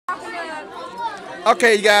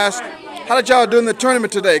Okay, you guys. How did y'all do in the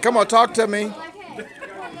tournament today? Come on, talk to me.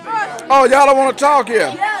 Oh, y'all don't want to talk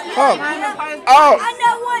here. Oh. I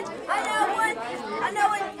know one.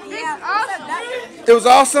 Yeah. It was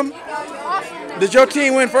awesome? Did your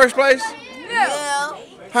team win first place? Yeah.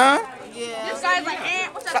 Huh? Yeah. This guy's like,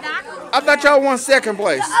 what's up, Doc? I thought y'all won second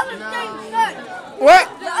place. The other team sucked. What?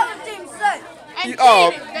 The other team sucked.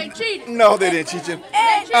 They cheated. No, they didn't cheat you.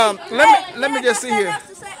 Let me just see here.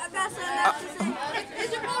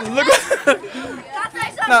 Look.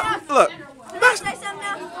 Now, look.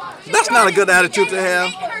 That's not a good attitude to have.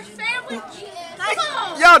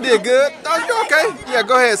 Y'all did good. Oh, you okay? Yeah,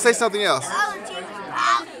 go ahead. Say something else.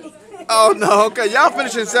 Oh, no. Okay. Y'all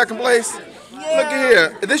finished in second place. Look at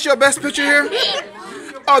here. Is this your best picture here?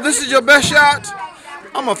 Oh, this is your best shot?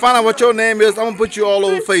 I'm going to find out what your name is. I'm going to put you all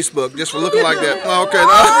over Facebook just for looking like that. Okay.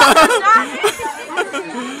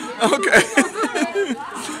 Okay.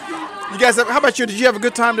 You guys, how about you? Did you have a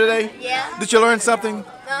good time today? Yeah. Did you learn something?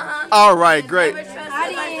 Uh-huh. All right, great.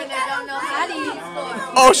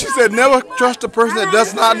 Oh, she said never trust a person that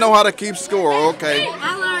does not know how to keep score. Okay.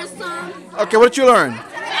 I learned some. Okay, what did you learn?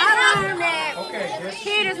 I learned that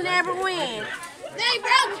cheaters never win.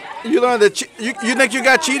 You learned that you think you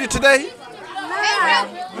got cheated today?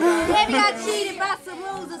 Maybe I cheated by some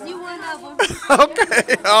losers. You one of them.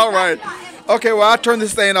 Okay, all right. Okay, well, I'll turn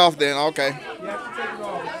this thing off then. Okay.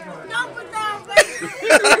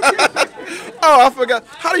 Oh, I forgot.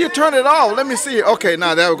 How do you turn it off? Let me see. Okay,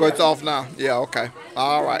 now there we go. It's off now. Yeah, okay.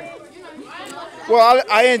 All right. Well,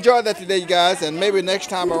 I enjoyed that today, you guys, and maybe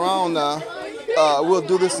next time around we'll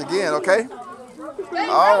do this again, okay?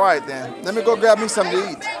 All right, then. Let me go grab me something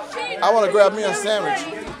to eat. I want to grab me a sandwich.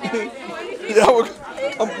 Yeah,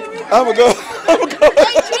 I'm gonna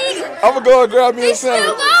go and grab me a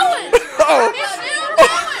sandwich. Oh.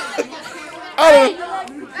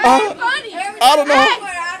 I don't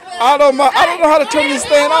know. I don't know how to turn this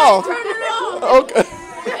thing off. Okay.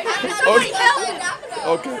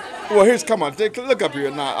 Okay. Well, come on. Look up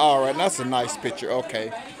here now. All right. That's a nice picture.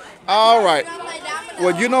 Okay. All right.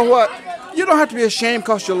 Well, you know what? You don't have to be ashamed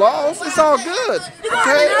because you lost. It's all good.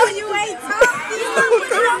 Okay.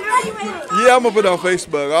 Yeah, I'm going to put it on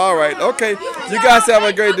Facebook. All right. Okay. You guys have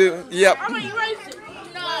a great day. Yep.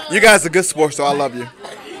 You guys are good sports, so I love you.